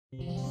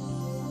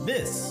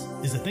This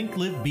is a Think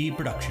Live Be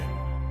production.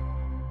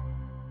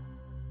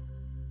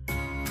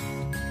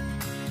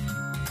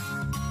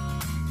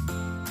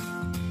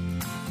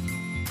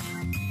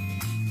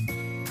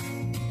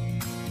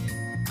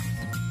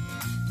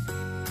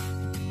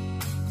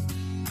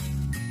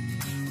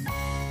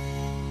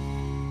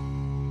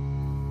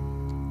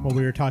 Well,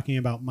 we were talking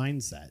about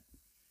mindset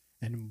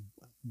and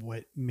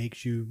what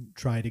makes you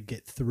try to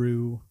get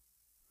through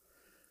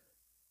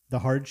the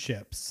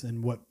hardships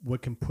and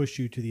what can push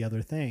you to the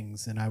other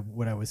things. And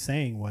what I was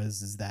saying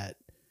is that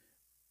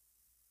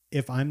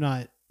if I'm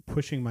not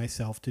pushing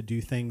myself to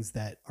do things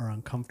that are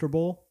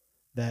uncomfortable,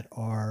 that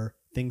are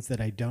things that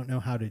I don't know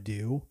how to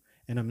do,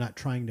 and I'm not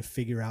trying to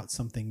figure out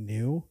something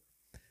new,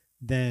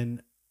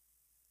 then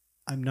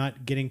I'm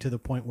not getting to the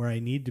point where I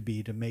need to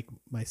be to make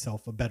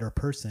myself a better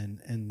person.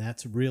 And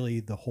that's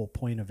really the whole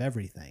point of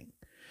everything.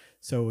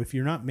 So if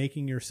you're not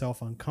making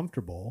yourself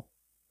uncomfortable,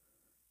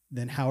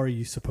 then how are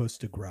you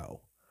supposed to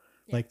grow?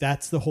 Yeah. Like,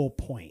 that's the whole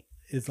point,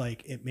 is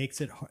like, it makes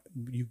it hard.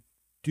 You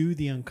do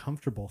the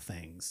uncomfortable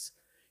things,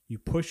 you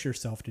push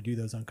yourself to do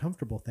those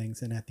uncomfortable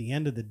things. And at the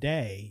end of the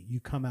day, you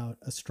come out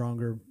a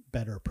stronger,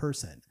 better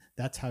person.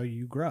 That's how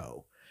you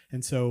grow.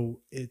 And so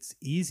it's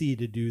easy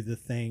to do the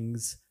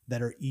things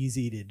that are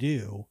easy to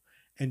do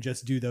and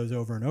just do those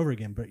over and over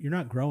again, but you're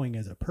not growing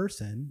as a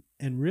person.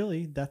 And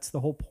really, that's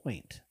the whole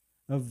point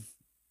of,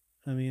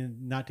 I mean,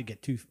 not to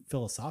get too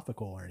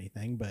philosophical or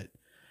anything, but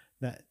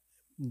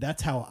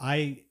that's how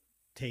I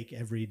take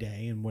every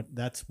day. And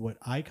that's what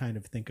I kind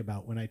of think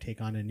about when I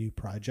take on a new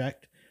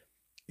project,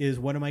 is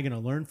what am I going to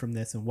learn from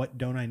this, and what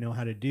don't I know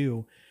how to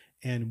do,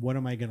 and what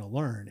am I going to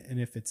learn?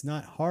 And if it's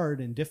not hard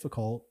and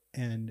difficult,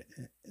 and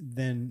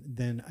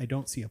then I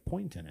don't see a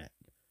point in it.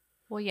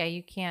 Well, yeah,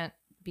 you can't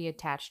be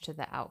attached to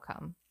the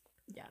outcome.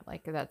 Yeah.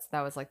 Like that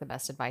was like the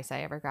best advice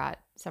I ever got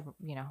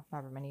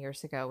however many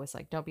years ago, was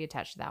like, don't be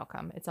attached to the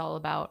outcome. It's all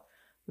about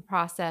the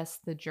process,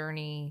 the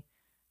journey,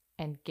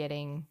 and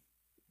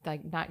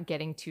not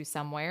getting to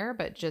somewhere,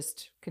 but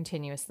just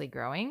continuously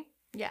growing.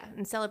 Yeah.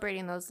 And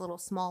celebrating those little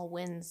small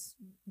wins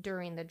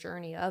during the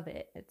journey of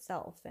it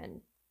itself,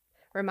 and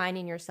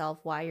reminding yourself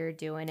why you're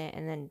doing it.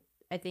 And then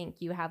I think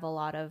you have a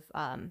lot of,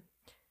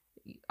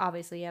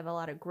 obviously you have a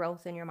lot of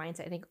growth in your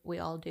mindset. I think we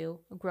all do,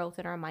 growth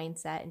in our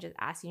mindset, and just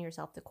asking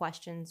yourself the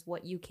questions,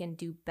 what you can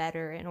do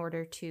better in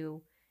order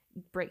to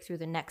break through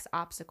the next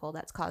obstacle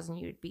that's causing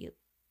you to be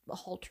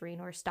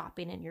haltering or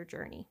stopping in your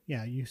journey.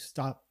 Yeah. You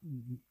stop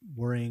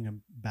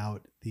worrying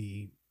about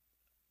the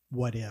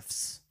what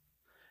ifs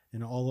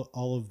and all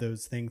of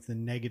those things, the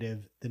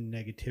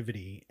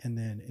negativity, and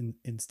then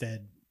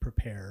instead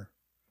prepare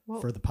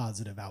for the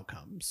positive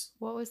outcomes.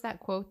 What was that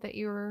quote that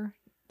you were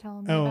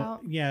telling me about?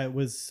 Yeah, it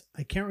was,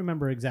 I can't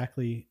remember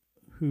exactly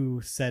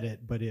who said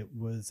it, but it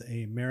was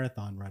a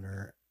marathon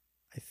runner,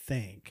 I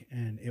think.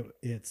 And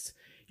it's,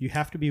 you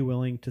have to be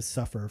willing to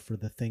suffer for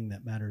the thing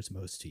that matters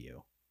most to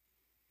you,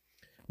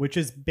 which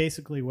is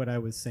basically what I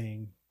was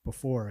saying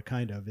before,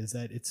 kind of, is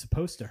that it's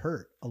supposed to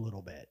hurt a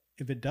little bit.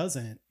 If it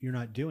doesn't, you're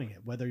not doing it,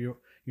 whether you're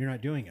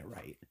not doing it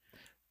right.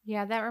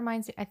 Yeah, that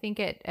reminds me, I think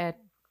at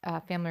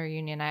family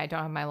reunion, I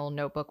don't have my little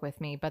notebook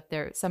with me, but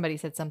somebody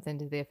said something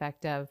to the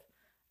effect of,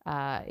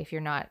 if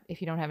you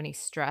don't have any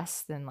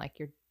stress, then like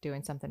you're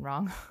doing something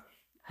wrong.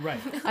 Right.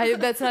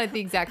 That's not the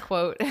exact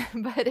quote,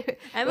 but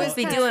I must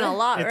be doing a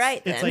lot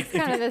right then. It's like,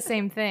 kind of the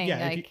same thing.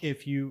 Yeah. Like,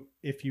 if you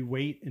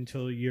wait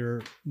until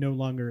you're no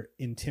longer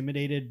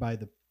intimidated by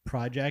the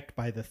project,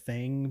 by the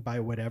thing, by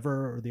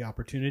whatever, or the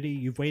opportunity,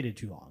 you've waited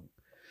too long.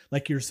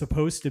 Like, you're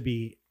supposed to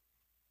be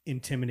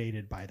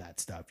intimidated by that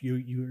stuff.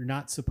 You're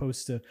not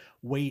supposed to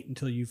wait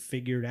until you've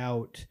figured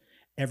out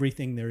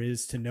everything there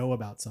is to know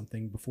about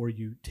something before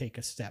you take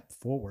a step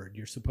forward.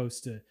 You're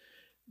supposed to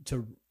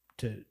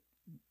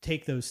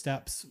take those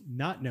steps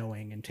not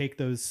knowing, and take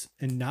those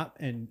and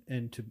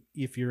to,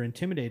 if you're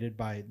intimidated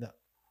by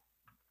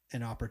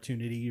an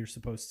opportunity, you're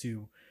supposed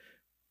to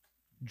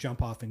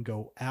jump off and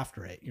go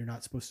after it. You're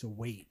not supposed to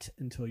wait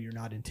until you're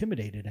not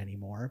intimidated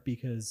anymore,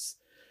 because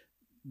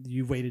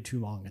you've waited too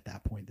long at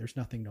that point. There's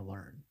nothing to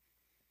learn.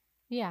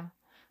 Yeah.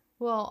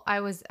 Well,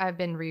 I've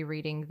been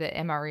rereading the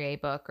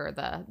MREA book, or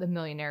the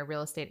Millionaire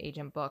Real Estate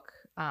Agent book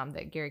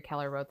that Gary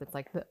Keller wrote. That's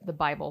like the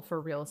Bible for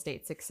real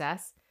estate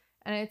success.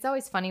 And it's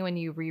always funny when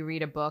you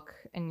reread a book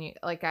and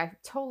I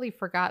totally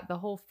forgot the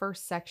whole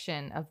first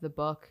section of the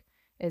book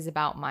is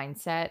about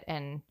mindset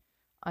and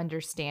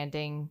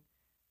understanding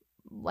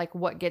like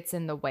what gets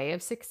in the way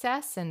of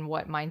success and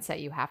what mindset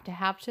you have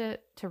to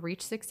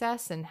reach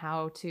success, and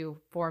how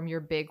to form your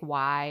big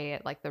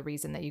why, like the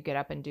reason that you get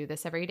up and do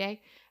this every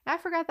day. And I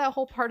forgot that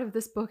whole part of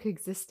this book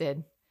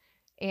existed.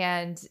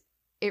 And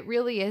it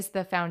really is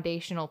the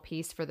foundational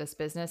piece for this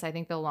business. I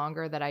think the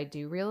longer that I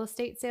do real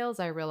estate sales,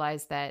 I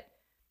realize that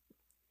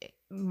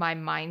my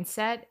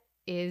mindset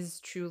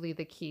is truly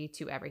the key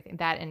to everything.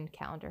 That and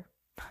calendar,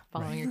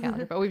 following your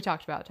calendar. But we've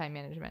talked about time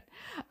management.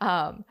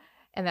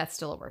 And that's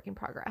still a work in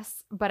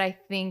progress. But I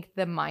think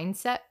the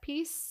mindset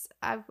piece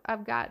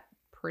I've got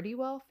pretty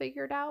well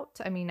figured out.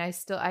 I mean,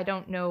 I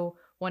don't know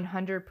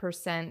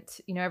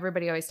 100%,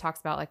 everybody always talks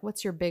about like,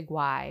 what's your big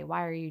why?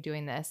 Why are you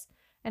doing this?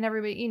 And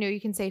everybody,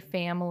 you can say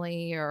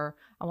family, or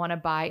I want to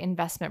buy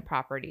investment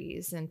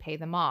properties and pay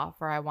them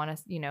off, or I want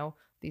to,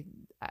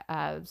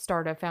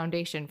 start a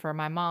foundation for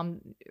my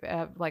mom,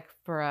 like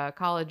for a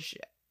college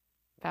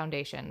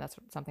foundation. That's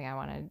something I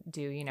want to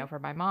do, for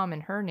my mom,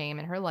 and her name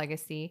and her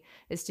legacy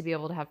is to be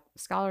able to have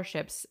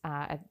scholarships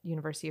at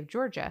University of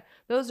Georgia.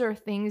 Those are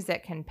things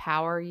that can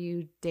power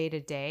you day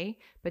to day,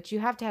 but you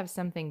have to have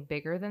something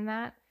bigger than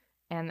that.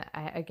 And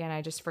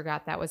I just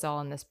forgot that was all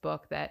in this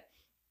book. That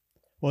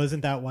Well,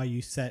 isn't that why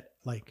you set,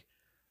 like,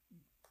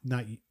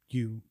 not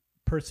you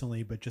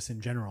personally, but just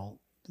in general,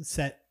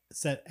 set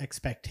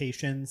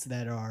expectations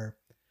that are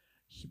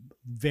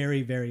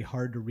very, very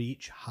hard to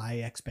reach,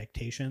 high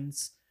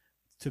expectations,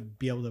 to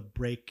be able to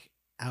break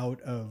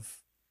out of,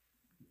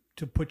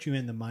 to put you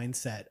in the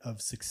mindset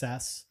of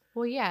success?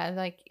 Well, yeah,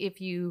 like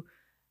if you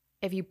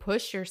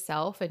push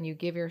yourself and you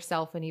give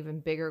yourself an even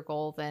bigger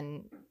goal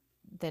than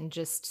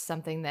just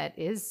something that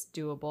is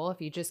doable,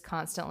 if you just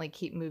constantly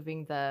keep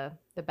moving the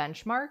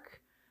benchmark,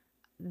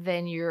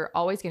 then you're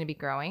always going to be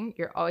growing.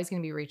 You're always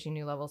going to be reaching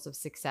new levels of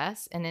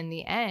success. And in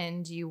the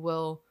end, you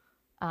will,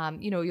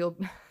 you'll,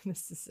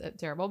 this is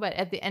terrible, but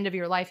at the end of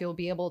your life, you'll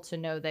be able to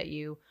know that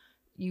you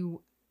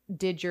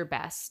did your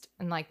best.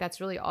 And like,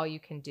 that's really all you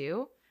can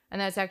do.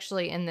 And that's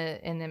actually in the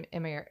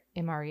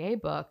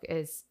MREA book,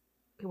 is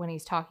when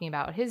he's talking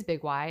about his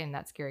big why, and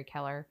that's Gary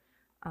Keller.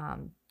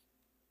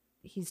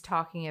 He's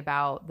talking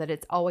about that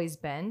it's always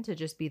been to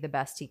just be the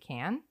best he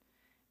can.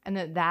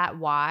 And that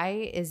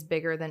why is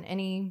bigger than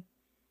any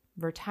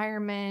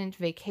retirement,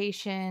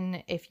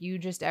 vacation. If you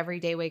just every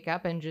day wake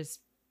up and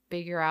just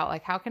figure out,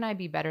 like, how can I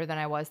be better than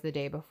I was the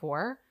day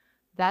before?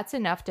 That's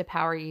enough to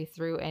power you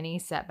through any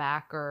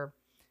setback or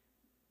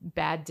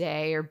bad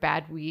day or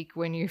bad week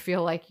when you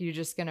feel like you're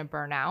just going to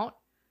burn out.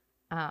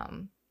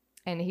 And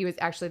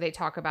they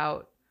talk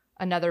about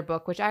another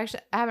book, which I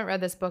haven't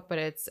read this book, but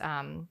it's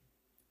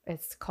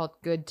called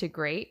Good to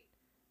Great.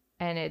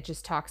 And it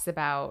just talks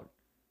about,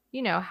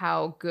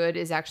 how good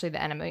is actually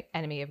the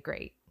enemy of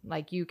great.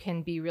 Like, you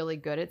can be really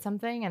good at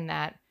something, and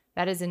that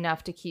is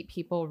enough to keep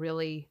people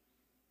really,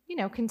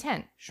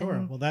 content.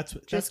 Sure. Well, that's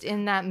just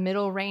in that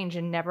middle range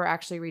and never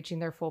actually reaching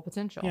their full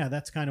potential. Yeah,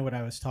 that's kind of what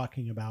I was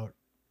talking about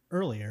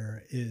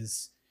earlier,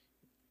 is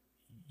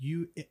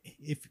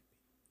if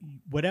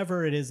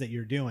whatever it is that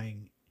you're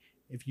doing,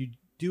 if you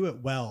do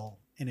it well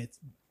and it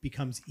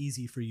becomes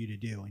easy for you to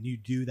do, and you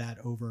do that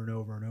over and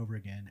over and over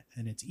again,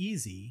 and it's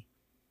easy,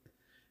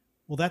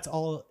 well,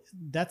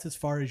 that's as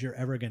far as you're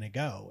ever going to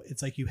go.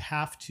 It's like you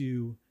have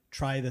to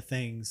try the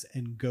things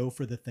and go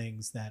for the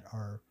things that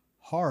are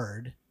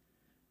hard,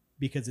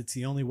 because it's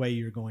the only way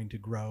you're going to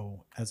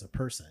grow as a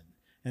person.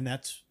 And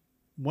that's,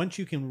 once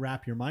you can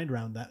wrap your mind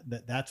around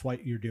that's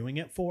what you're doing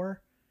it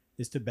for,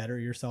 is to better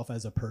yourself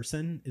as a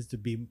person, is to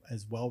be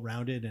as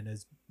well-rounded and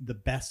as the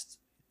best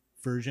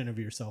version of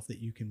yourself that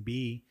you can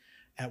be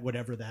at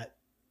whatever that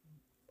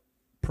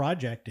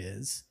project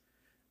is.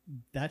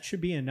 That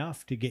should be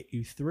enough to get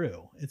you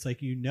through. It's like,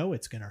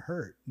 it's going to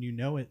hurt.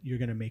 You're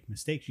going to make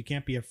mistakes. You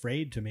can't be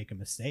afraid to make a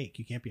mistake.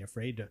 You can't be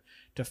afraid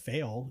to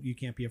fail. You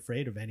can't be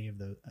afraid of any of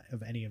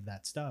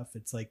that stuff.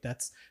 It's like,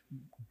 that's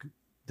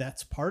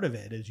part of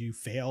it, is you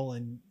fail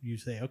and you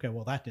say, okay,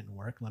 well, that didn't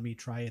work. Let me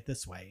try it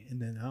this way.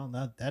 And then, oh,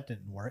 no, that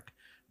didn't work.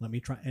 Let me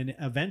try. And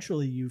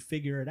eventually you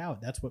figure it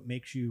out. That's what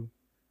makes you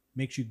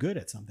good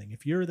at something.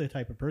 If you're the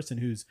type of person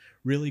who's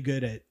really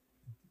good at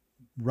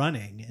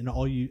running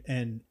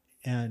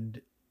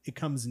and it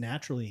comes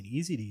naturally and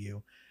easy to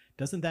you,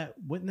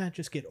 wouldn't that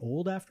just get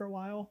old after a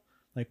while?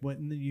 Like,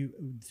 wouldn't you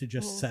to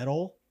just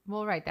settle?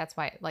 Well, right. That's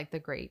why, like,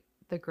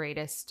 the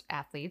greatest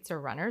athletes or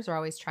runners are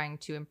always trying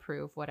to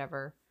improve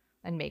whatever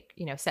and make,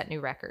 set new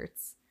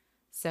records.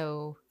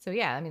 So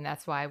yeah, I mean,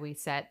 that's why we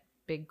set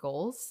big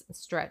goals,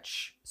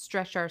 stretch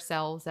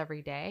ourselves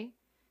every day,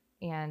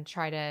 and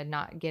try to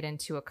not get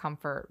into a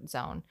comfort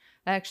zone.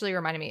 That actually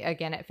reminded me,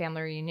 again, at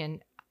family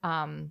reunion,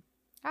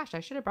 gosh,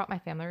 I should have brought my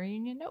family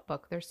reunion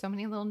notebook. There's so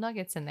many little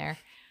nuggets in there.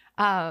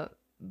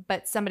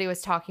 But somebody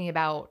was talking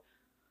about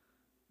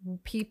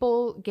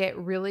people get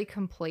really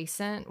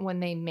complacent when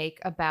they make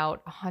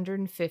about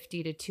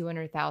 $150,000 to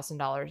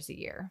 $200,000 a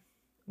year.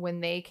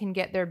 When they can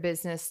get their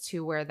business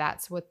to where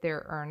that's what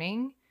they're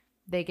earning,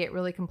 they get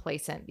really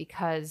complacent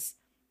because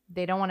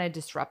they don't want to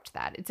disrupt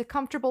that. It's a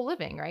comfortable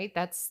living, right?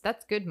 That's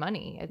good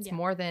money. It's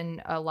more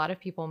than a lot of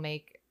people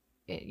make,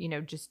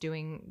 just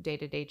doing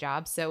day-to-day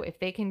jobs. So if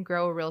they can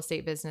grow a real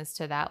estate business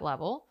to that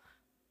level,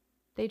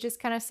 they just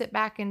kind of sit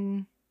back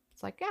and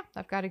it's like, yeah,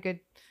 I've got a good.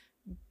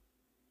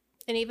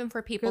 And even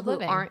for people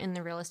who aren't in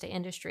the real estate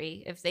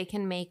industry, if they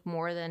can make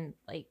more than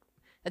like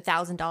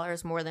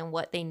 $1,000 more than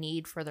what they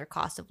need for their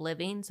cost of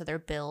living, so their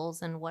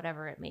bills and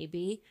whatever it may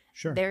be,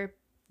 sure,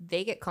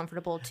 they get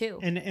comfortable too.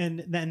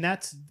 And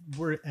that's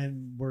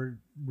we're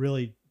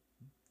really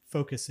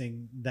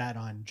focusing that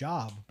on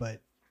job,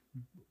 but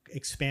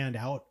expand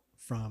out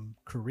from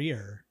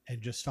career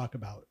and just talk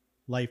about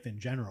life in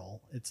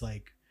general. It's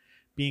like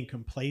being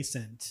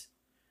complacent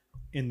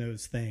in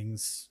those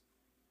things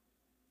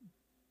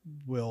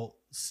will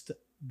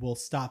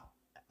stop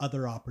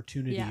other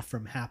opportunity Yeah.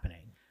 from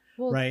happening.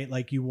 Well, Right?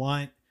 Like you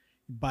want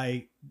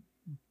by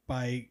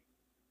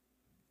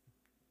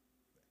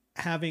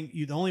having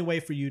you, the only way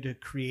for you to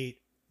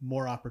create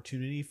more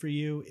opportunity for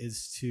you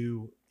is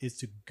to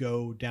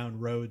go down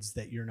roads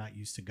that you're not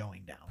used to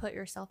going down. Put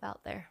yourself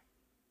out there.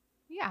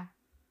 Yeah.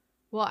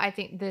 Well, I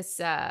think this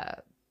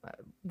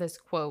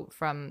quote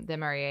from the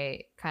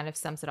MREA kind of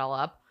sums it all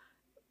up.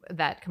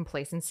 That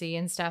complacency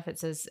and stuff. It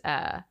says,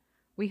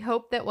 "We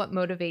hope that what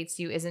motivates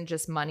you isn't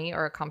just money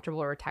or a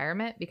comfortable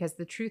retirement, because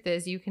the truth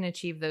is you can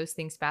achieve those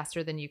things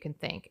faster than you can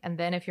think. And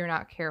then if you're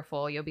not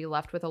careful, you'll be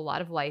left with a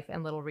lot of life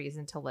and little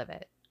reason to live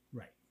it."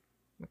 Right.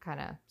 It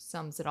kind of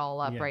sums it all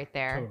up Yeah, right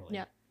there.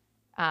 Totally.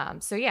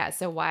 Yeah.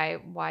 So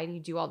why do you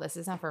do all this?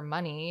 It's not for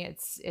money.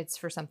 It's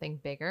for something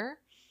bigger.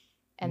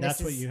 And this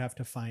that's what is- you have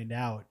to find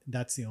out.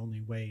 That's the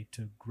only way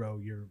to grow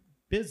your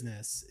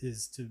business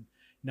is to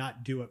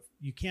not do it.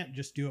 You can't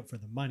just do it for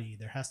the money.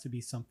 There has to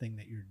be something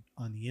that you're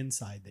on the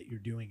inside that you're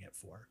doing it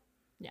for.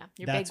 Yeah.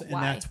 Your That's big and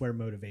why. that's where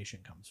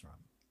motivation comes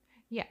from.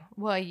 Yeah.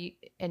 Well,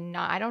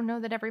 I don't know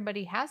that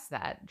everybody has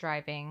that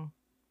driving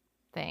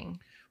thing.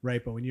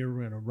 Right. But when you're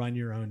going to run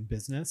your own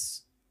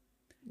business,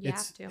 You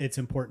have to. it's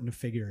important to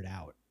figure it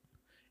out.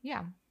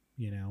 Yeah.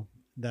 You know,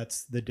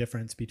 that's the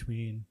difference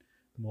between,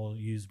 we'll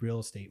use real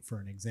estate for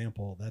an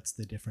example. That's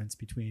the difference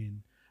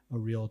between a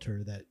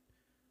realtor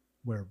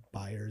where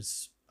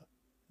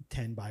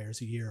 10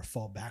 buyers a year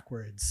fall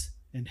backwards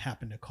and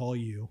happen to call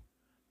you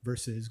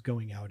versus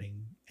going out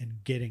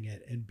and getting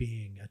it and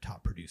being a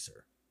top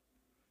producer.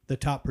 The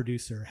top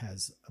producer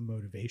has a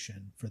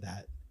motivation for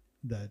that,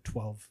 the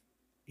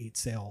 12/8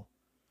 sale.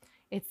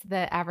 It's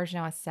the average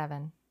now is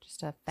 7.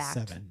 Just a fact.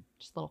 7.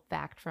 Just a little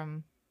fact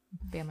from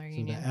Family So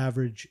Reunion. the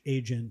average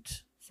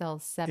agent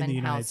Sells in 7 the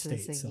United houses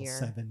States a sells year.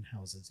 7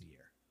 houses a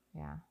year.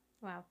 Yeah.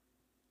 Wow.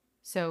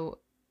 So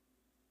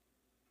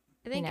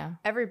I think know.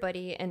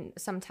 everybody in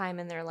some time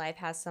in their life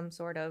has some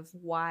sort of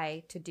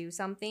why to do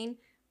something.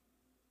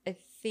 I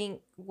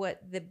think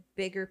what the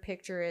bigger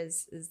picture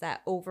is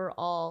that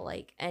overall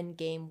like end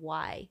game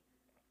why.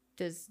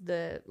 Does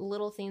the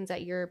little things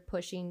that you're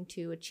pushing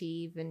to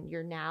achieve in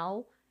your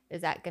now,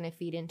 is that going to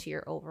feed into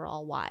your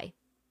overall why?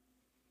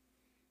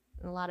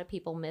 And a lot of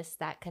people miss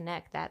that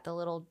connect, that the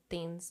little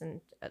things,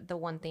 and the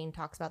one thing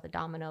talks about the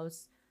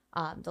dominoes,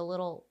 the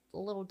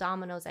little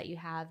dominoes that you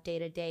have day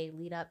to day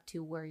lead up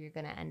to where you're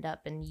going to end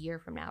up in a year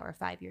from now or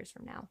 5 years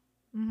from now.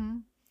 mm-hmm.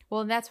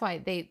 Well, that's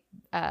why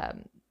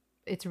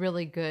it's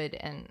really good,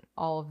 and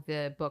all of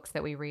the books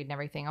that we read and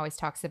everything always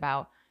talks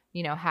about,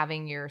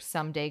 having your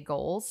someday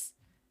goals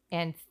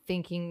and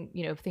thinking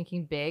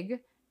big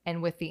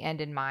and with the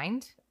end in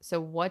mind.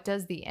 So what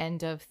does the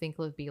end of Think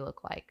Live Be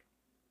look like?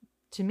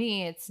 To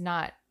me, it's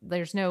not,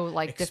 there's no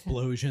like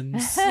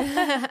explosions.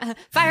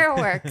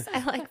 Fireworks.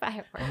 I like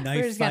fireworks. Knife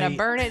we're just going to fight.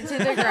 burn it to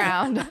the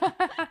ground.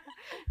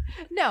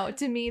 No,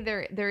 to me,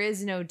 there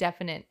is no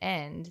definite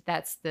end.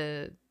 That's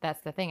the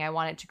thing. I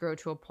want it to grow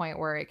to a point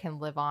where it can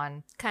live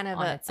on. Kind of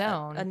on its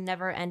own. a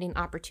never-ending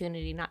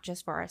opportunity, not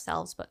just for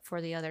ourselves, but for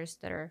the others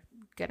that are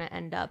going to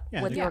end up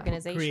with the to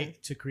organization.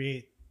 to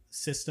create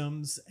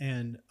systems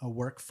and a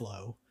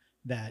workflow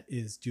that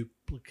is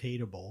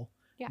duplicatable,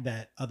 Yeah.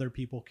 that other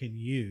people can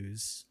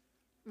use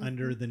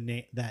under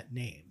the that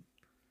name.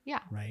 Yeah.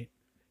 Right.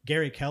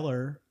 Gary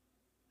Keller,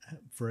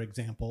 for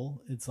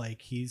example, it's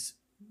like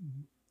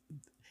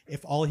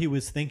if all he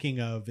was thinking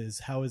of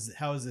is how is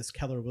this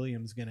Keller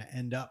Williams going to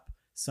end up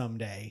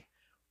someday,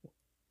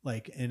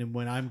 like, and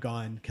when I'm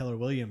gone, Keller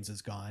Williams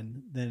is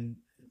gone, then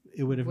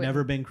it would have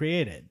never been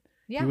created.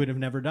 Yeah. He would have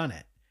never done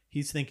it.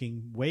 He's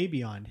thinking way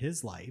beyond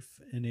his life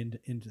and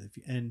into the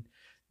and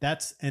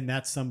that's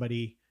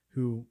somebody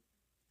who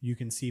you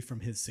can see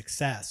from his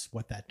success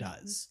what that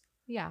does.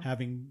 Yeah.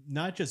 Having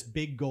not just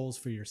big goals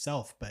for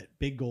yourself, but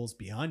big goals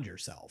beyond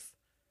yourself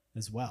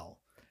as well.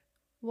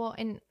 Well,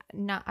 and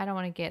I don't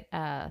want to get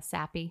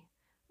sappy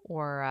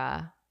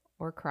or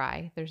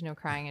cry. There's no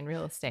crying in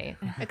real estate.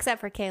 Except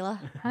for Kayla.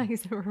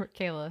 Except for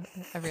Kayla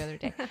every other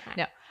day.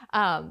 No.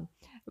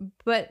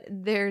 But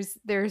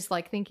there's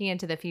like thinking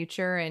into the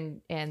future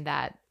and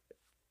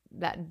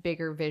that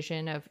bigger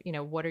vision of,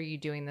 what are you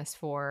doing this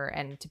for,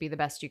 and to be the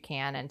best you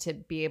can, and to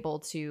be able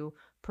to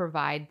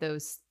provide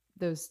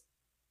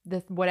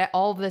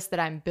all of this that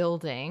I'm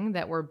building,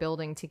 that we're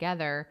building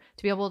together,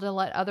 to be able to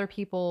let other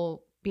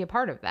people be a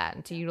part of that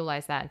and to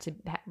utilize that and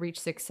to reach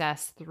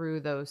success through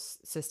those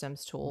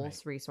systems,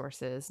 tools,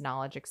 resources,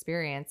 knowledge,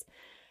 experience.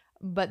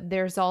 But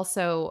there's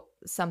also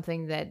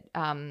something that,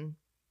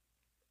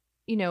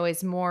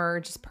 is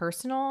more just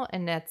personal.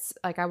 And that's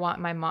like, I want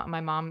my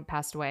mom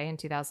passed away in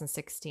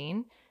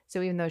 2016.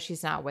 So even though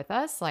she's not with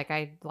us, like,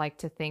 I like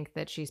to think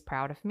that she's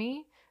proud of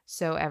me.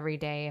 So every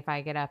day, if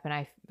I get up and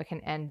I can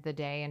end the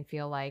day and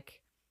feel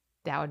like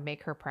that would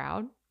make her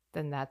proud,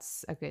 then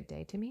that's a good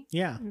day to me.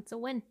 Yeah. It's a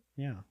win.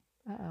 Yeah.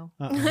 Uh-oh.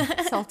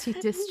 Salty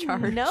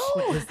discharge. No.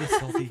 What is the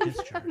salty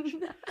discharge?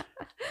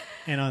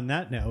 And on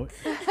that note,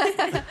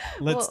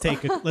 let's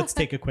take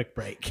a quick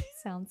break.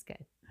 Sounds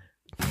good.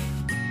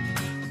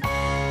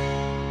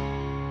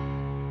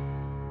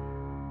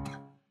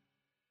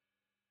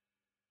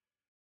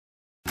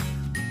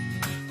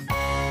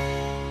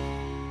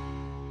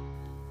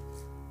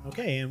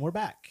 Okay, and we're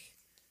back.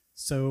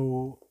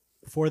 So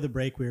before the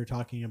break, we were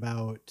talking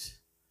about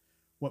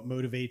what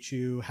motivates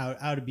you,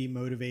 how to be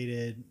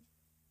motivated,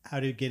 how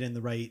to get in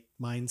the right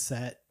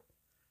mindset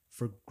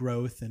for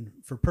growth and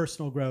for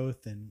personal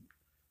growth and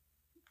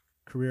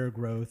career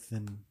growth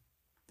and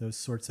those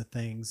sorts of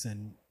things.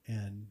 And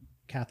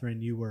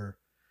Catherine,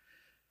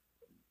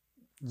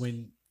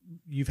 when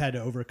you've had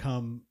to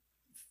overcome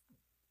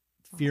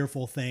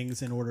fearful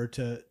things in order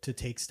to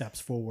take steps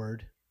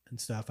forward and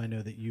stuff. I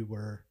know that you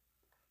were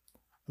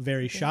a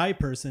very shy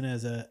person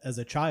as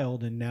a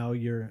child, and now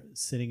you're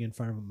sitting in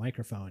front of a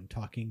microphone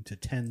talking to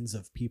tens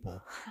of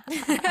people.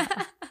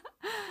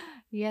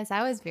 Yes,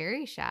 I was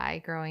very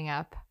shy growing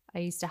up. I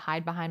used to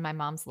hide behind my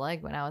mom's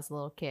leg when I was a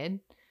little kid.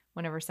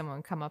 Whenever someone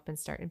would come up and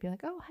start and be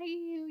like, "Oh, hi,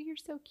 you're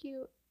so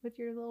cute with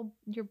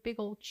your big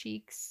old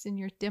cheeks and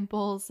your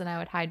dimples," and I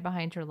would hide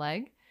behind her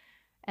leg.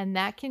 And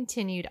that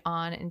continued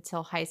on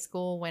until high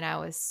school, when I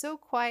was so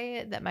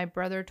quiet that my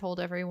brother told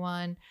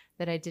everyone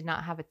that I did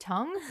not have a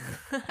tongue,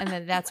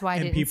 and that's why I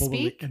didn't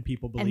speak. And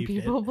people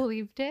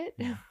believed it.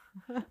 Yeah.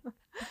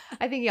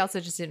 I think he also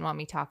just didn't want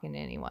me talking to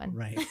anyone.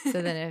 Right.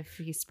 So then if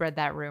he spread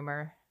that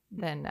rumor,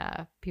 then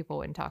people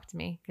wouldn't talk to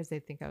me because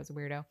they'd think I was a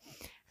weirdo.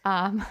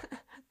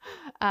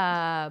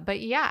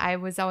 But yeah, I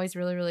was always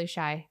really, really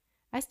shy.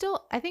 I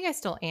think I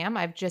still am.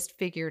 I've just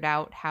figured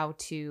out how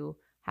to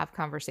have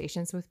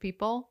conversations with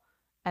people.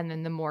 And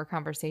then the more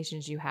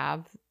conversations you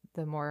have,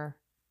 the more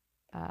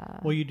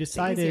well, you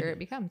decided easier it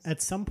becomes.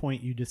 At some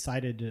point you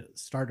decided to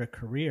start a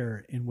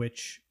career in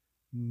which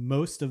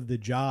most of the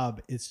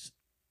job is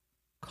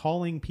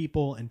calling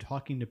people and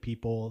talking to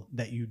people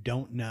that you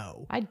don't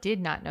know. I did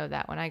not know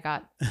that when I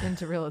got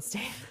into real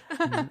estate.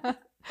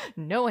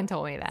 No one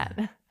told me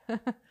that.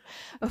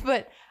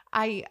 But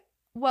I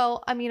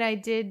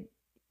did,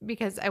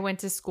 because I went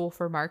to school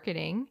for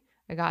marketing.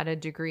 I got a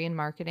degree in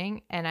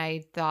marketing, and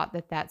I thought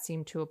that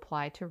seemed to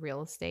apply to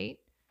real estate.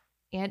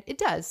 And it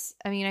does.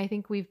 I mean, I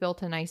think we've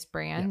built a nice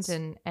brand, yes.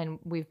 and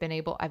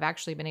I've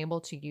actually been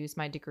able to use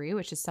my degree,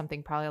 which is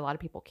something probably a lot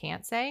of people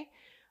can't say.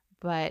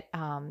 But,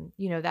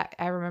 that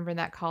I remember in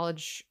that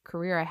college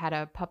career, I had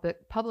a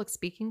public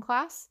speaking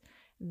class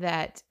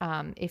that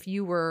if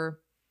you were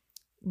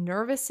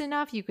nervous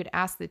enough, you could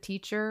ask the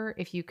teacher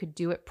if you could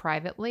do it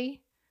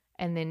privately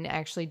and then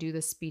actually do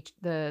the speech,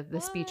 the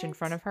speech in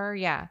front of her.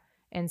 Yeah.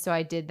 And so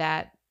I did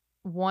that.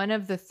 One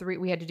of the three,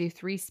 we had to do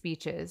 3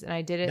 speeches, and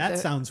I did it. That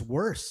sounds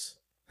worse.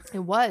 It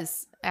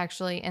was,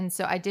 actually. And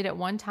so I did it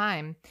one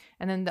time,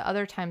 and then the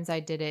other times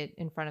I did it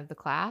in front of the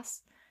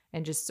class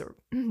and just sort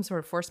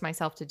of forced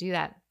myself to do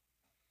that.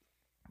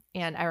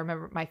 And I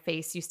remember my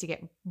face used to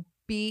get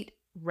beat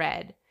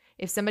red.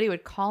 If somebody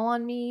would call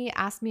on me,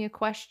 ask me a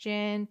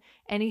question,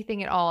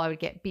 anything at all, I would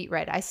get beat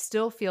red. I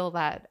still feel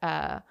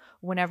that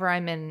whenever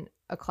I'm in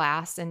a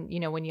class, and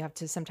when you have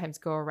to sometimes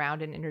go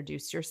around and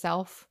introduce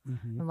yourself,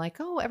 I'm like,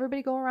 "Oh,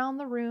 everybody go around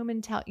the room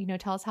and tell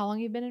us how long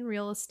you've been in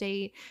real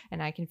estate."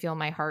 And I can feel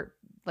my heart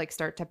like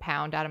start to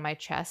pound out of my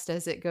chest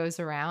as it goes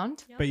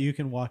around. But you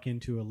can walk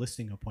into a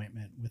listing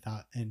appointment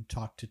and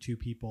talk to 2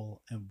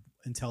 people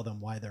and tell them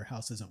why their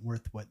house isn't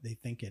worth what they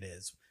think it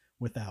is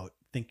without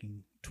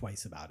thinking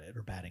twice about it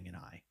or batting an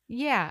eye.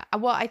 Yeah.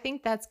 Well, I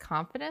think that's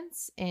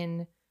confidence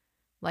in,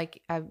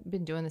 like, I've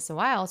been doing this a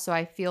while, so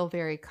I feel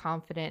very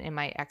confident in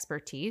my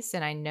expertise,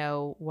 and I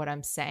know what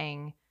I'm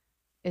saying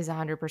is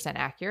 100%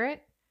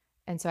 accurate.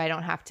 And so I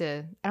don't have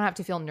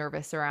to feel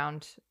nervous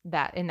around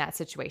that in that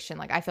situation.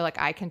 Like, I feel like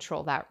I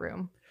control that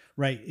room.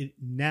 Right.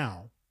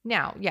 Now,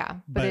 yeah.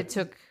 But it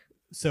took.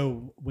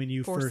 So when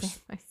you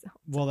first, myself.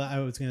 Well, I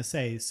was going to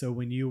say, so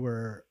when you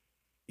were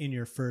in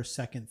your first,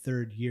 second,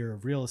 third year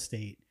of real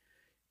estate,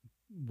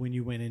 when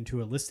you went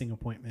into a listing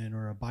appointment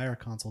or a buyer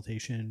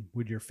consultation,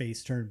 would your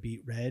face turn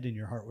beet red and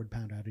your heart would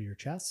pound out of your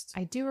chest?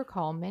 I do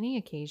recall many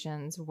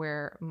occasions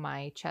where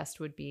my chest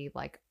would be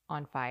like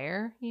on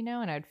fire,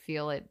 and I'd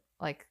feel it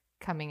like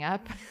coming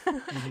up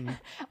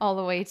all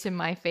the way to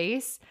my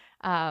face.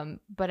 But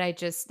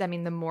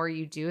the more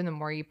you do and the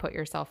more you put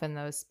yourself in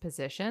those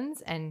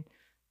positions, and,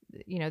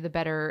 the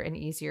better and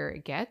easier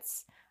it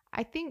gets.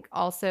 I think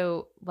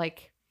also,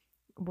 like,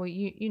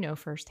 well,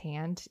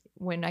 firsthand,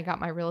 when I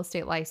got my real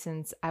estate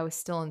license, I was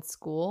still in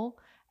school,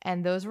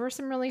 and those were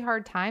some really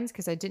hard times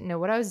because I didn't know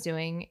what I was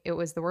doing. It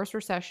was the worst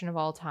recession of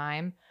all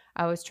time.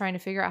 I was trying to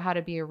figure out how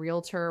to be a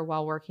realtor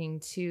while working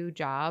 2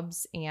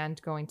 jobs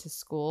and going to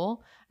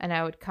school. And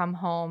I would come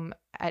home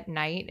at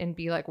night and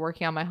be like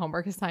working on my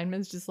homework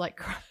assignments, just like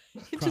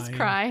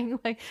crying.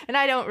 Like, and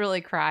I don't really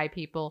cry,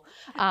 people,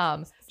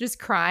 just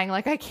crying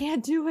like I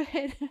can't do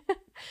it.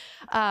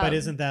 But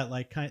isn't that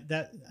like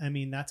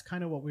that's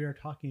kind of what we were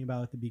talking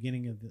about at the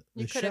beginning of the show.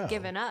 You could have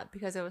given up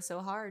because it was so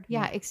hard.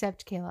 Yeah,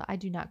 except Kayla, I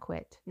do not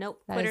quit.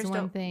 Nope. That is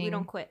one thing. We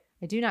don't quit.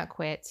 I do not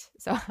quit.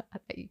 So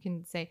you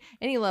can say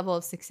any level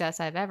of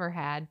success I've ever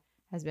had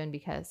has been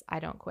because I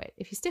don't quit.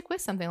 If you stick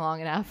with something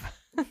long enough,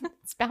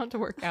 it's bound to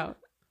work out.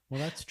 Well,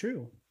 that's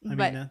true. I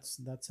But- mean,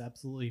 that's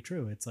absolutely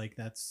true. It's like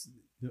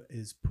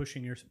is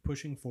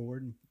pushing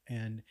forward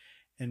and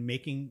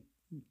making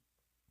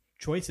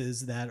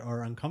choices that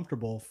are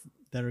uncomfortable,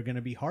 that are going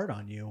to be hard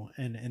on you.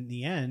 And in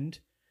the end,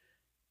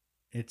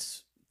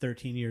 it's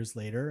 13 years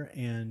later,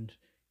 and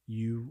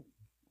you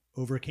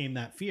overcame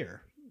that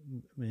fear,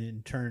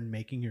 in turn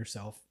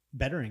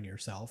bettering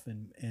yourself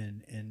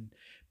and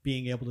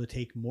being able to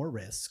take more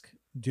risk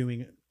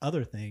doing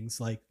other things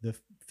like the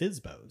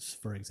FSBOs,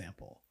 for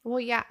example. Well,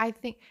 yeah, I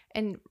think,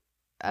 and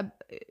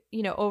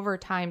over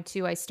time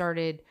too, I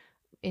started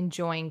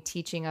enjoying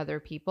teaching other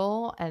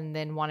people, and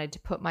then wanted to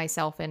put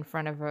myself in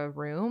front of a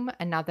room.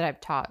 And not that I've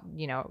taught,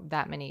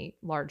 that many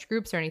large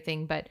groups or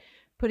anything, but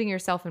putting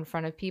yourself in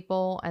front of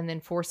people and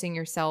then forcing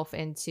yourself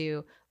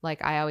into,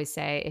 like I always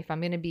say, if I'm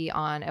going to be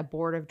on a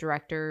board of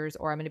directors,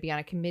 or I'm going to be on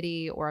a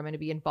committee, or I'm going to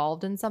be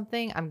involved in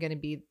something, I'm going to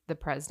be the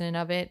president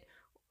of it,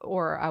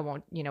 or I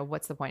won't,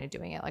 what's the point of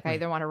doing it? Like, I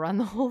either want to run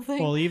the whole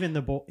thing. Well, even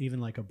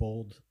like a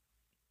bold.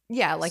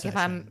 Yeah, like if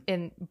I'm session.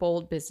 in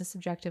Bold Business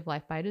Objective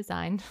Life by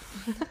Design,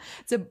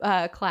 it's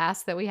a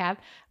class that we have.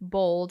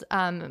 Bold.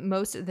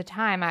 Most of the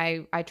time,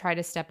 I try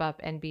to step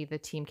up and be the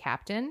team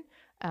captain,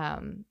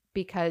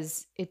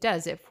 because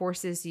it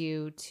forces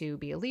you to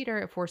be a leader.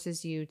 It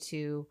forces you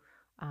to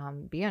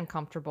be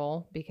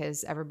uncomfortable,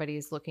 because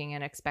everybody's looking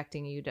and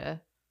expecting you to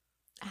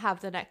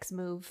Have the next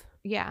move,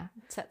 yeah.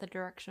 set the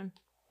direction.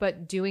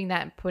 But doing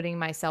that, putting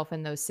myself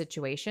in those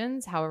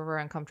situations, however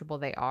uncomfortable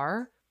they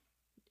are,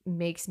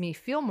 makes me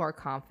feel more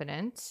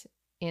confident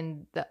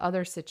in the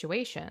other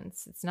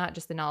situations. It's not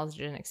just the knowledge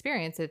and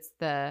experience. It's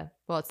the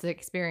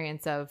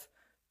experience of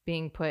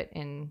being put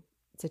in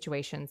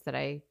situations that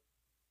I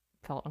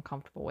felt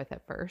uncomfortable with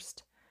at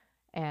first,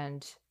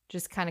 and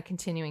just kind of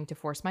continuing to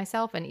force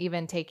myself. And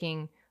even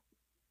taking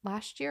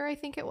last year, I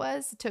think it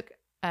was, took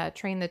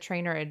Train the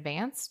Trainer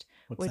Advanced,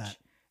 What's that?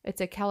 It's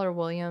a Keller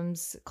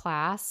Williams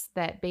class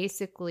that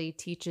basically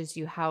teaches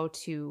you how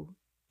to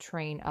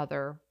train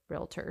other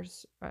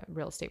realtors,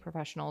 real estate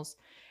professionals.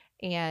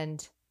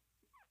 And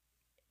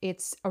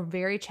it's a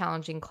very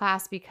challenging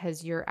class,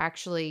 because you're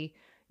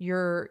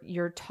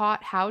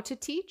taught how to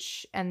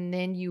teach, and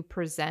then you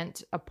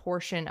present a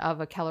portion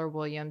of a Keller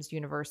Williams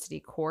University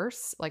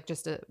course, like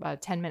just a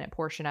 10-minute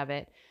portion of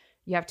it.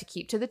 You have to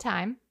keep to the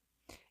time,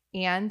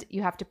 and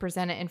you have to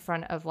present it in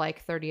front of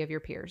like 30 of your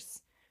peers.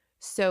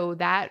 So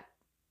that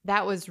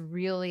was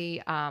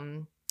really,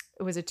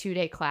 it was a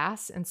 2-day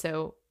class. And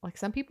so like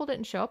some people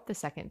didn't show up the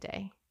second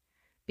day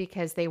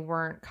because they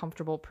weren't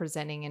comfortable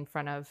presenting in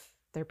front of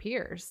their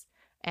peers.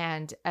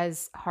 And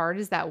as hard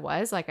as that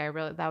was, like that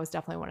was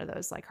definitely one of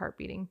those like heart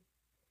beating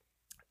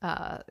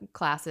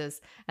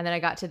classes. And then I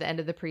got to the end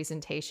of the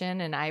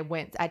presentation, and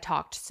I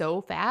talked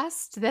so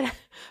fast that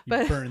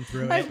You burned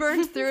through it. I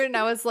burned through it, and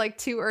I was like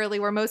too early.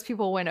 Where most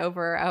people went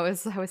over, I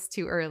was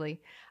too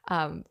early.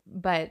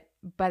 But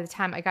by the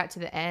time I got to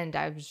the end,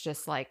 I was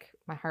just like,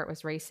 my heart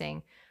was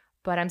racing.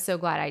 But I'm so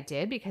glad I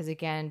did, because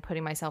again,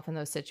 putting myself in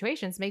those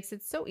situations makes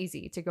it so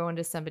easy to go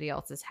into somebody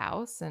else's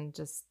house and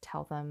just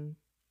tell them,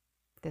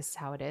 this is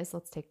how it is.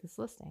 Let's take this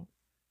listing.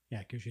 Yeah,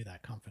 it gives you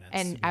that confidence.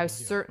 And to be I able to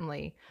do it.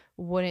 certainly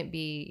wouldn't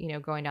be,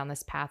 going down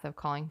this path of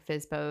calling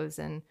FSBOs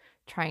and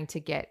trying to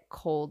get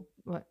cold.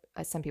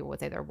 Some people would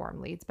say they're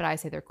warm leads, but I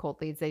say they're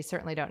cold leads. They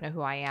certainly don't know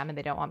who I am, and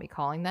they don't want me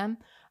calling them.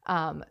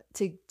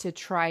 To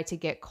try to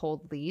get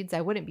cold leads,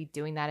 I wouldn't be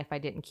doing that if I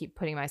didn't keep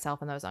putting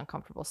myself in those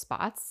uncomfortable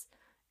spots.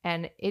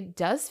 And it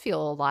does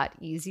feel a lot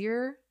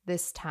easier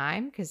this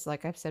time, because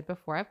like I've said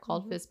before, I've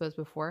called FSBOs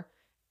before.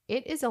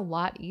 It is a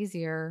lot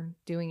easier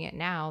doing it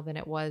now than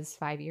it was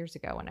 5 years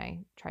ago when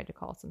I tried to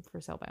call some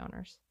for sale by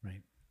owners.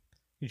 Right.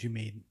 Because you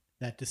made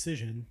that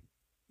decision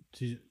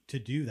to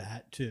do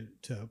that, to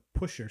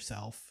push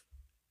yourself,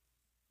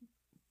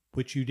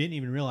 which you didn't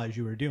even realize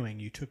you were doing.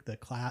 You took the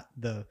class,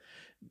 the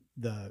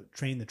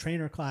Train the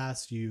Trainer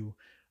class. You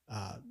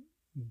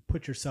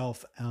put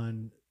yourself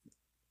on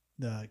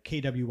the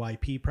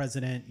KWYP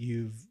president.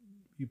 You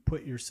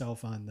put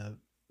yourself on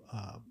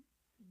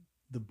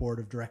the board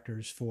of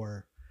directors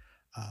for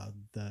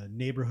the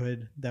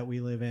neighborhood that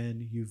we live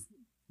in. You've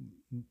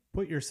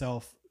put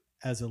yourself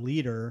as a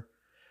leader,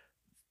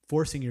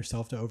 forcing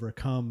yourself to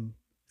overcome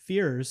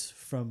fears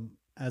from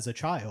as a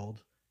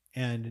child,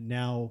 and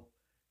now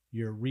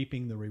you're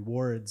reaping the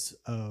rewards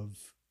of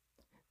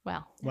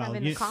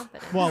Having the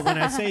confidence. Well, when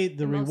I say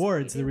the Most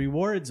rewards, people the do.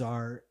 rewards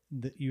are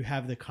that you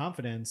have the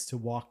confidence to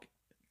walk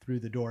through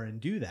the door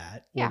and do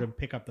that, Yeah. or to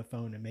pick up the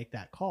phone and make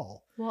that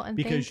call. Well, and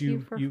Because thank you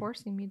you- for you-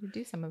 forcing me to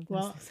do some of this.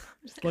 Well,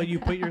 Well, you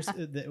put your,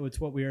 it's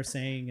what we are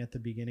saying at the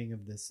beginning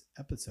of this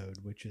episode,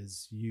 which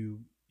is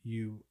you,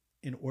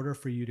 in order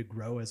for you to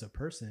grow as a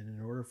person,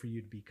 in order for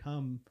you to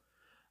become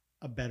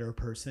a better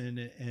person,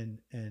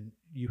 and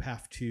you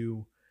have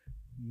to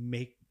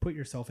put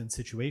yourself in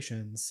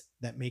situations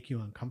that make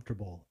you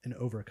uncomfortable and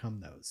overcome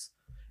those,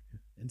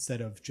 instead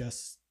of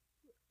just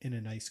in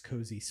a nice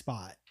cozy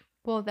spot.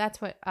 Well, that's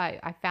what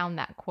I found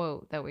that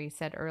quote that we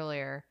said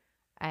earlier.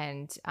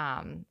 And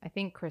I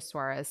think Chris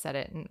Suarez said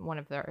it in one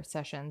of their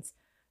sessions.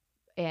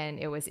 And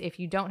it was, if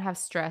you don't have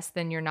stress,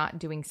 then you're not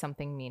doing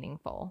something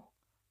meaningful.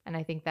 And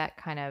I think that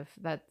kind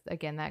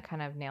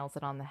of nails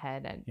it on the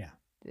head. And Yeah.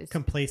 it's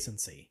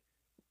Complacency.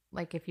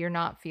 like, if you're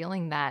not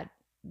feeling that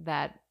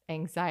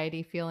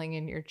anxiety feeling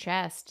in your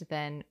chest,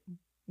 then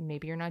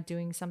maybe you're not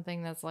doing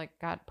something that's like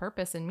got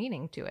purpose and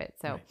meaning to it.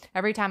 So Right.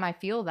 every time I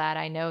feel that,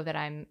 I know that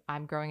I'm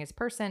growing as a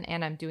person,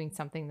 and I'm doing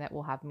something that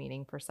will have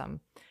meaning for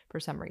some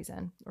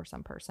reason, or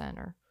some person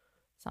or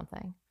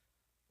something.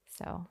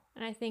 So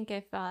And I think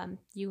if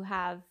you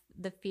have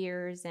the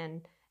fears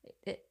and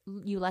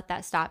you let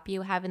that stop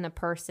you, having the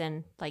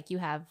person, like you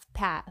have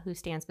Pat who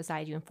stands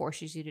beside you and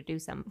forces you to do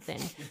something.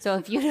 So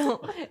if you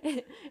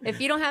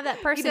don't have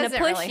that person to doesn't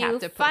push really you, have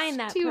to push find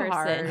that too person.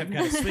 hard. I've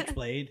got a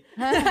switchblade.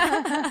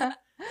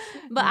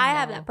 But I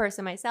have No. that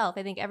person myself.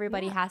 I think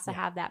everybody Yeah. has to Yeah.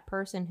 have that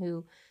person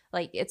who,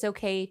 like, it's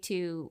okay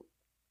to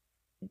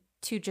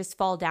just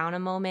fall down a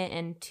moment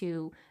and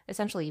to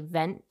essentially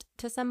vent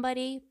to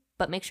somebody,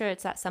 but make sure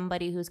it's that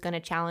somebody who's going to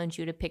challenge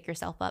you to pick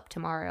yourself up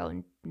tomorrow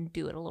and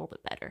do it a little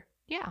bit better.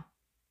 yeah.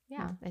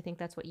 Yeah. I think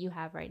that's what you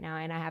have right now,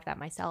 and I have that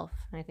myself.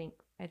 And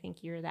I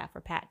think you're that for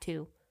Pat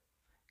too.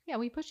 Yeah,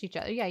 we push each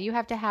other. Yeah, you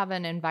have to have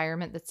an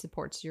environment that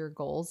supports your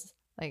goals.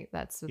 Like,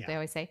 that's what they Yeah.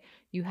 always say.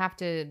 You have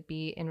to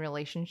be in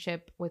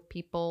relationship with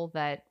people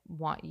that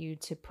want you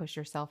to push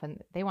yourself,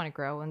 and they want to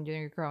grow, and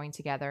you're growing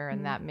together.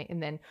 And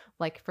and then,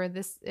 like, for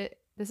this,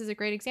 this is a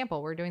great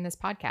example. We're doing this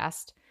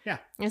podcast. Yeah.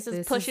 This is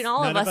This pushing is-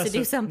 all of None us to do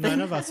have- something.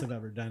 None of us have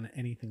ever done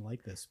anything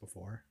like this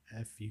before,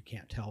 if you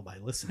can't tell by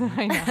listening.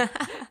 I know,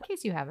 in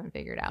case you haven't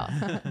figured out.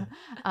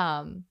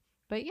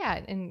 But yeah,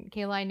 and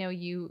Kayla, I know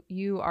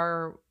you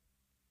are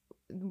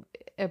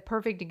a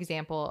perfect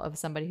example of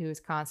somebody who is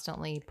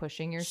constantly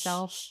pushing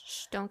yourself.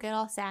 Shh, don't get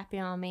all sappy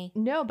on me.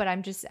 No, but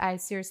I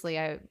seriously,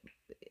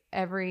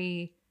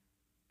 every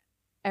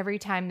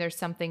time there's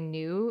something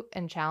new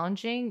and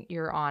challenging,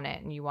 you're on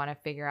it, and you want to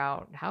figure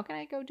out, how can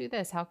I go do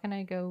this? How can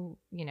I go,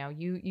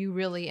 you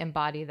really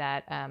embody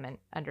that, and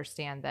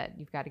understand that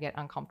you've got to get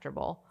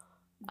uncomfortable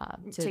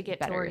to get to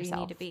better where you yourself.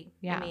 need to be.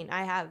 Yeah. I mean,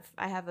 I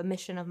have a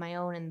mission of my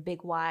own and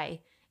big why,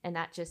 and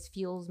that just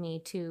fuels me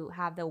to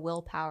have the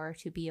willpower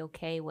to be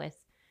okay with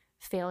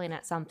failing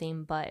at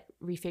something but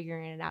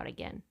refiguring it out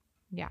again.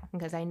 Yeah.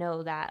 Because I know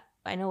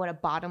what a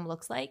bottom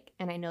looks like,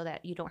 and I know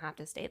that you don't have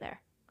to stay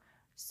there.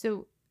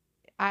 So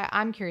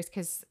I'm curious,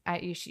 because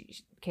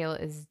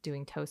Kayla is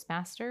doing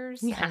Toastmasters.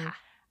 Yeah. And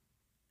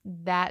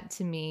that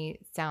to me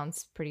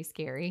sounds pretty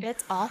scary.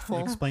 It's awful.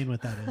 Explain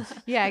what that is.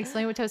 Yeah,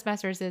 explain what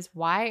Toastmasters is.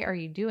 Why are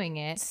you doing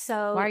it?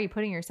 So Why are you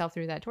putting yourself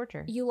through that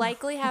torture? you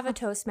likely have a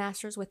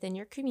Toastmasters within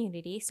your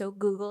community, so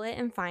Google it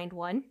and find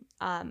one.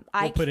 We'll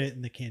I put it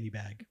in the candy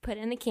bag. put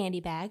it in the candy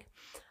bag.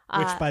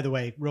 Which, by the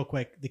way, real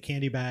quick, the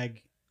candy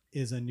bag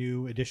is a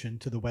new addition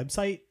to the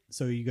website.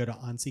 So you go to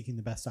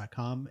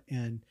onseekingthebest.com,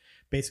 and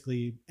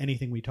basically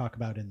anything we talk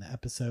about in the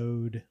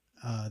episode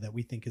that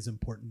we think is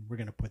important, we're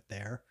going to put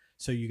there.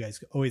 So you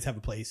guys always have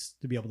a place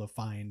to be able to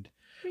find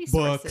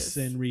books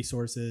and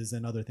resources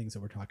and other things that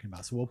we're talking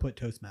about. So we'll put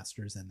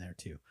Toastmasters in there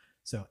too.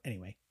 So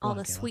anyway, go all on,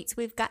 the Kayla. sweets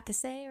we've got to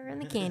say are in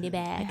the candy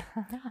bag.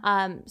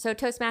 So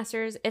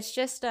Toastmasters, it's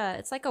just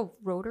it's like a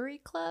Rotary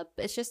Club.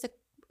 It's just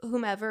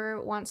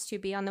whomever wants to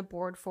be on the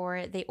board for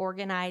it. They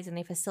organize and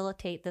they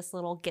facilitate this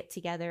little get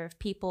together of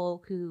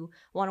people who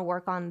want to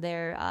work on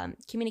their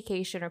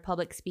communication or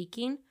public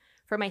speaking.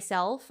 For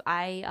myself,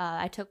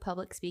 I took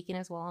public speaking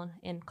as well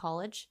in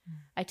college.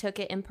 I took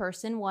it in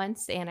person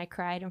once, and I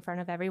cried in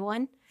front of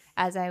everyone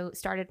as I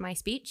started my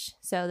speech.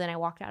 So then I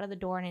walked out of the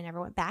door and I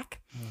never went back.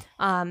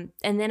 And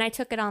then I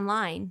took it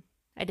online.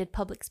 I did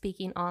public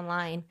speaking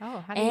online.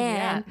 Oh, how do you do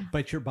that?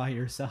 But you're by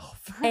yourself.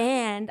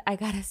 And I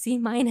got a C-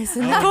 in the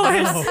Oh,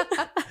 course.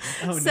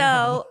 no. Oh, So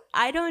no.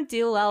 I don't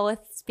do well with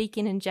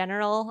speaking in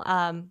general.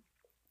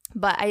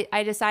 But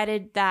I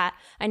decided that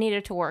I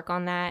needed to work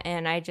on that,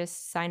 and I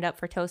just signed up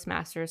for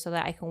Toastmasters so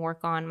that I can work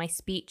on my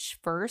speech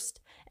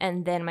first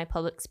and then my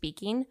public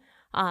speaking,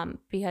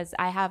 because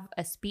I have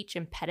a speech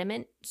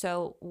impediment.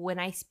 So when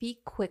I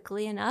speak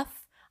quickly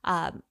enough,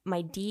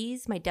 my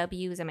D's, my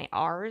W's, and my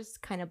R's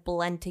kind of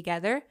blend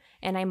together,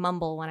 and I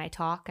mumble when I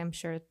talk. I'm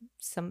sure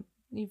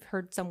you've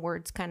heard some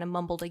words kind of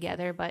mumble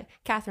together, but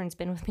Catherine's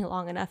been with me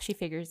long enough. She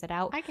figures it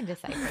out. I can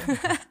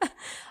decipher.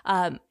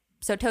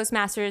 So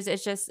Toastmasters,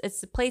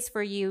 it's a place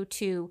for you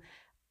to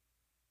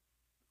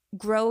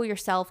grow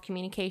yourself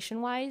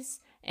communication wise.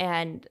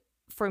 And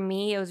for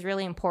me, it was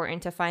really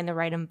important to find the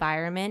right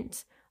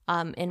environment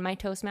in my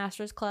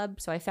Toastmasters club.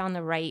 So I found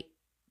the right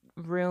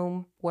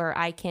room where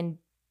I can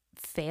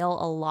fail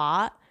a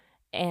lot,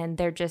 and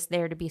they're just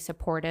there to be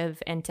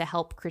supportive and to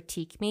help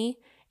critique me.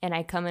 And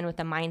I come in with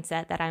a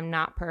mindset that I'm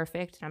not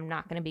perfect and I'm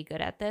not going to be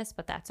good at this,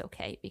 but that's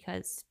okay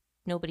because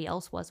nobody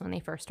else was when they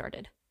first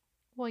started.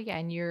 Well, yeah,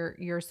 and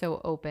you're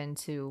so open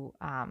to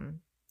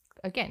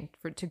again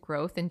to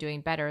growth and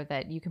doing better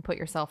that you can put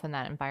yourself in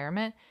that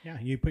environment. Yeah,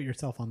 you put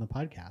yourself on the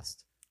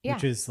podcast, Yeah.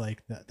 which is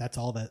like that's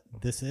all that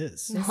this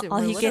is. This is-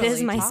 All we're you get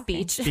is literally my talking.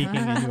 speech. Speaking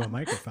into a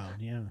microphone.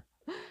 Yeah.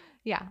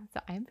 Yeah. So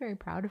I am very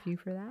proud of you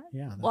for that.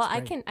 Yeah. That's Well,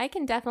 great. I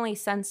can definitely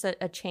sense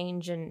a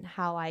change in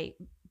how I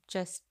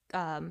just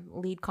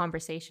lead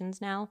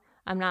conversations now.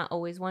 I'm not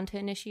always one to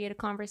initiate a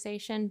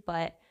conversation,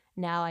 but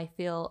now I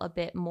feel a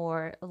bit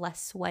more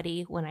less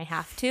sweaty when I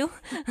have to.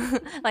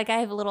 Like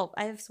I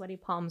have sweaty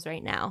palms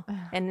right now,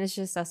 and it's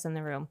just us in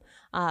the room.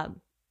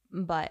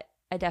 But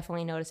I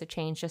definitely notice a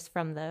change just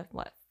from the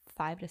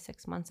 5 to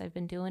 6 months I've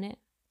been doing it.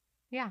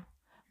 Yeah.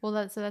 Well,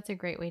 that's a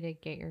great way to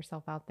get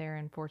yourself out there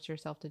and force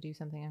yourself to do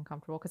something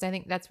uncomfortable. Because I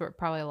think that's where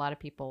probably a lot of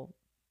people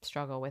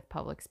struggle with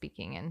public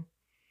speaking and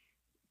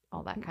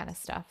all that kind of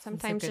stuff.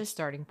 Sometimes it's a good just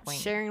starting point.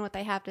 Sharing what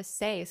they have to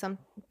say. Some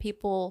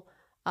people,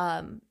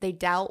 they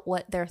doubt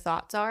what their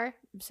thoughts are,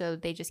 so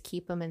they just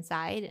keep them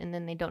inside, and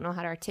then they don't know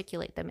how to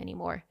articulate them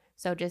anymore.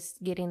 So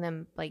just getting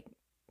them, like,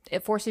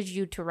 it forces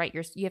you to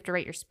you have to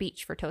write your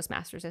speech for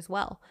Toastmasters as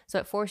well. So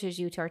it forces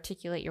you to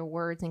articulate your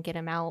words and get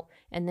them out,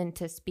 and then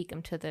to speak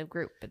them to the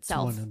group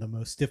itself. It's one of the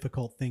most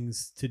difficult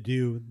things to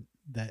do,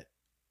 that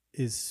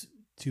is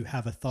to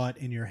have a thought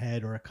in your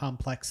head, or a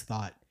complex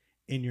thought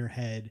in your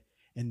head,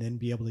 and then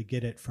be able to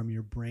get it from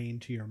your brain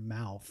to your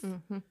mouth.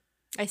 Mm-hmm.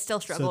 I still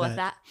struggle with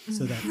that.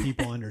 So that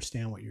people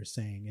understand what you're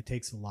saying. It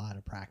takes a lot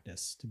of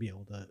practice to be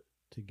able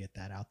to get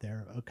that out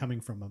there.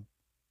 Coming from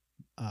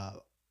a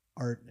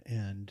art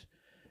and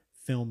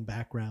film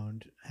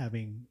background,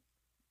 having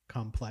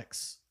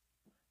complex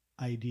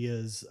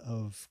ideas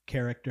of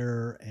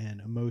character and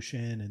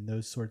emotion and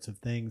those sorts of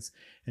things,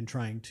 and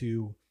trying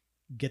to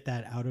get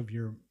that out of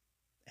your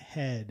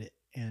head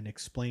and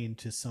explain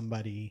to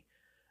somebody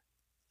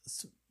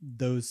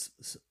those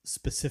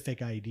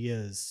specific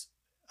ideas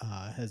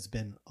has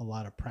been a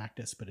lot of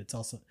practice. But it's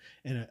also,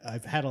 and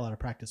I've had a lot of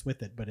practice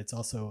with it, but it's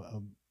also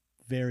a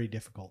very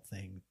difficult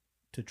thing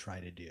to try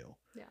to do.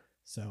 Yeah.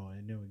 So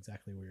I know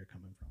exactly where you're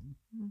coming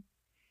from.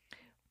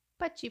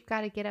 But you've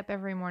got to get up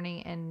every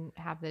morning and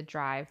have the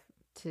drive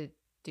to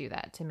do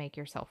that, to make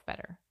yourself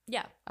better.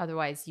 Yeah.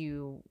 Otherwise,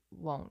 you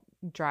won't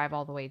drive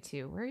all the way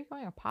to, where are you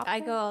going? A Popka? I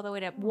go all the way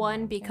to Oh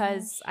one my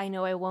because I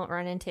know I won't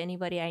run into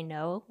anybody I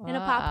know in a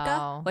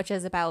Popka, which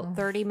is about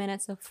 30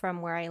 minutes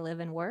from where I live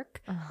and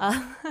work,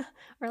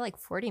 or like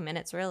 40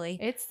 minutes really.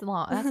 It's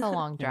long. That's a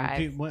long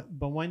drive.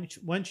 But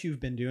once you've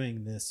been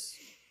doing this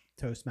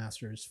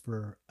Toastmasters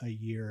for a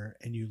year,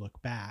 and you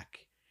look back,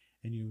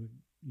 and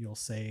you'll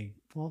say,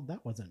 well,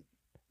 that wasn't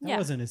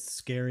as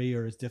scary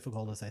or as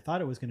difficult as I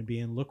thought it was going to be,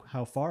 and look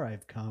how far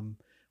I've come.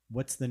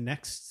 What's the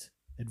next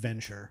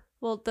adventure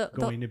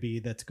going to be?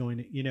 That's going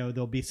to,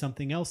 there'll be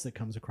something else that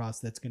comes across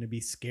that's going to be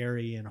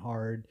scary and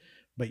hard,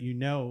 but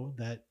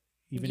that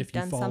even if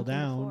you fall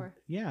down before.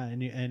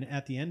 And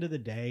at the end of the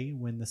day,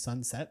 when the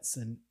sun sets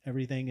and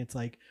everything, it's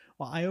like,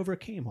 well, I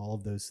overcame all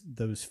of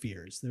those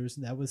fears.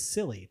 That was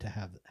silly to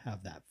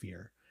have that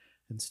fear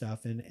and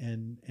stuff,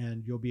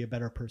 and you'll be a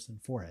better person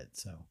for it.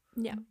 So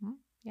yeah. Mm-hmm.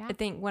 Yeah. I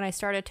think when I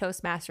started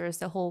Toastmasters,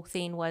 the whole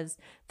thing was,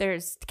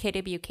 there's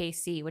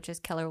KWKC, which is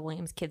Keller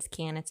Williams Kids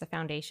Can. It's a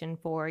foundation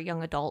for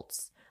young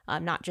adults,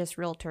 not just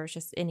realtors,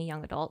 just any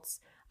young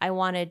adults. I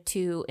wanted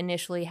to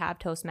initially have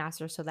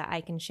Toastmasters so that I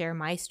can share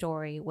my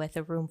story with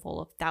a room full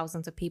of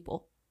thousands of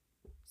people.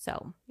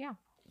 So yeah,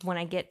 when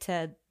I get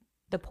to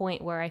the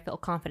point where I feel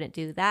confident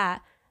to do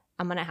that,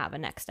 I'm going to have a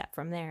next step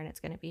from there, and it's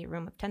going to be a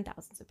room of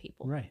 10,000 of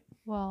people. Right.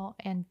 Well,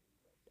 and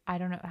I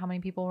don't know how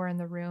many people were in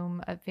the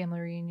room at Family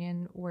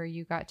Reunion where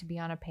you got to be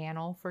on a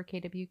panel for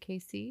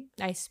KWKC.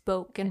 I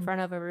spoke in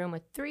front of a room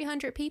with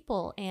 300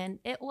 people, and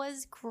it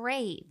was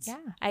great.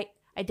 Yeah.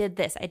 I did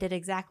this. I did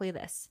exactly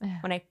this.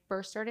 When I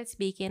first started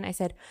speaking, I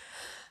said,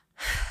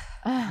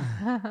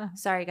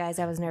 sorry, guys,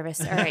 I was nervous.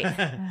 All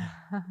right.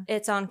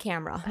 It's on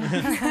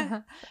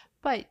camera.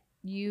 But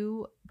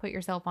you put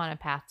yourself on a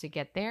path to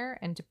get there,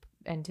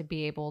 and to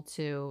be able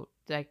to,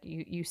 like,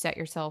 you set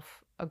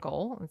yourself a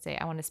goal and say,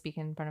 I want to speak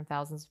in front of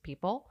thousands of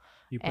people.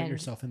 You put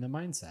yourself in the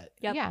mindset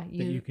Yep. Yeah, that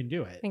you can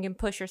do it. You can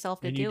push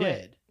yourself to And do you it.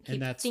 did. Keep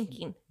And that's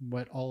thinking.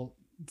 what all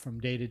from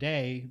day to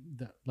day,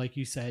 like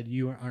you said,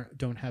 you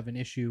don't have an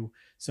issue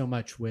so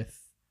much with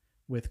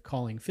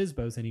calling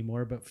FSBOs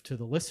anymore, but to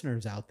the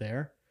listeners out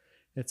there,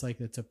 it's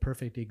like, it's a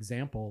perfect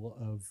example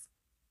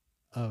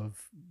of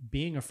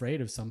being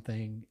afraid of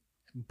something,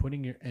 and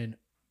putting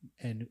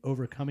and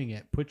overcoming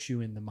it puts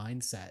you in the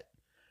mindset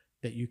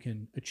that you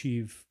can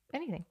achieve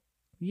anything.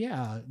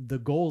 Yeah, the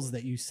goals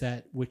that you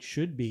set, which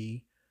should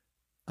be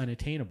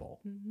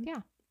unattainable. Mm-hmm.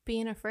 Yeah.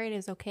 Being afraid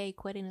is okay.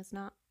 Quitting is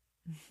not.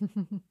 Is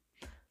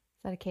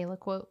that a Kayla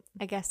quote?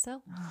 I guess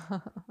so.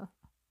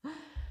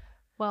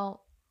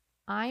 Well,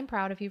 I'm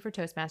proud of you for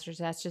Toastmasters.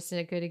 That's just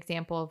a good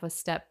example of a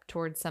step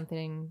towards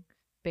something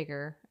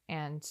bigger,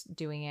 and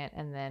doing it,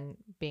 and then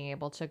being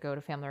able to go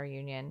to Family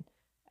Reunion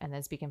and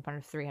then speak in front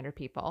of 300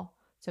 people.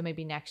 So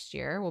maybe next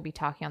year we'll be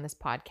talking on this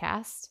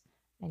podcast,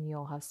 and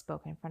you'll have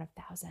spoken in front of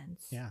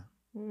thousands. Yeah.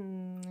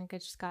 I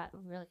just got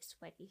really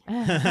sweaty.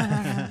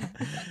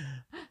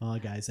 Well,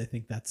 guys, I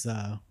think that's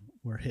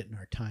we're hitting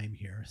our time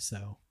here,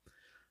 so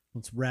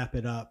let's wrap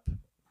it up.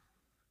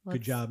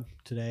 Good job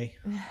today.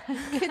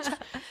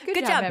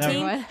 Good job,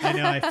 team. everyone. I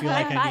know. I feel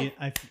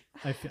like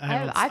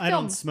I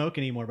don't smoke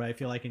anymore, but I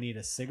feel like I need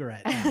a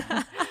cigarette.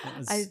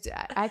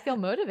 I feel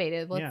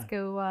motivated. Let's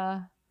go.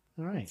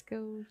 All right. Let's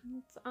go.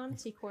 It's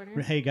Honesty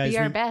Corner. Hey guys, Be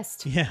our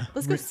best. Yeah.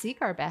 Let's go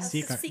seek our best.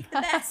 Seek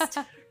the best.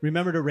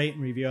 Remember to rate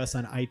and review us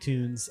on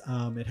iTunes.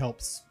 It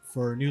helps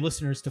for new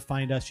listeners to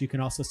find us. You can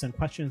also send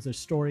questions or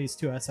stories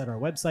to us at our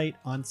website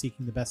on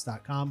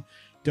seekingthebest.com.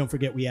 Don't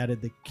forget we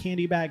added the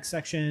candy bag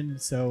section,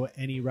 so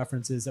any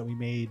references that we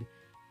made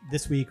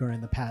this week or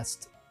in the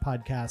past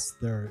podcasts,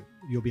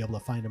 you'll be able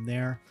to find them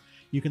there.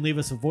 You can leave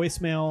us a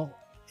voicemail,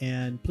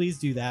 and please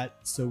do that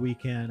so we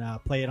can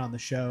play it on the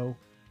show.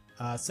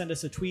 Send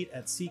us a tweet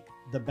at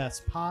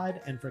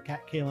seekthebestpod. And for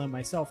Kat, Kayla, and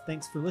myself,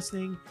 thanks for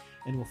listening,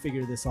 and we'll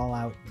figure this all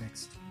out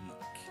next week.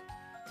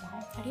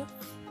 Bye. Adios.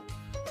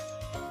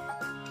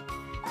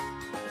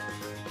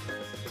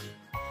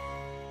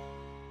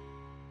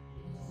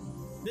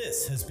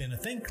 This has been a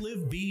Think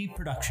Live Be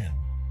production.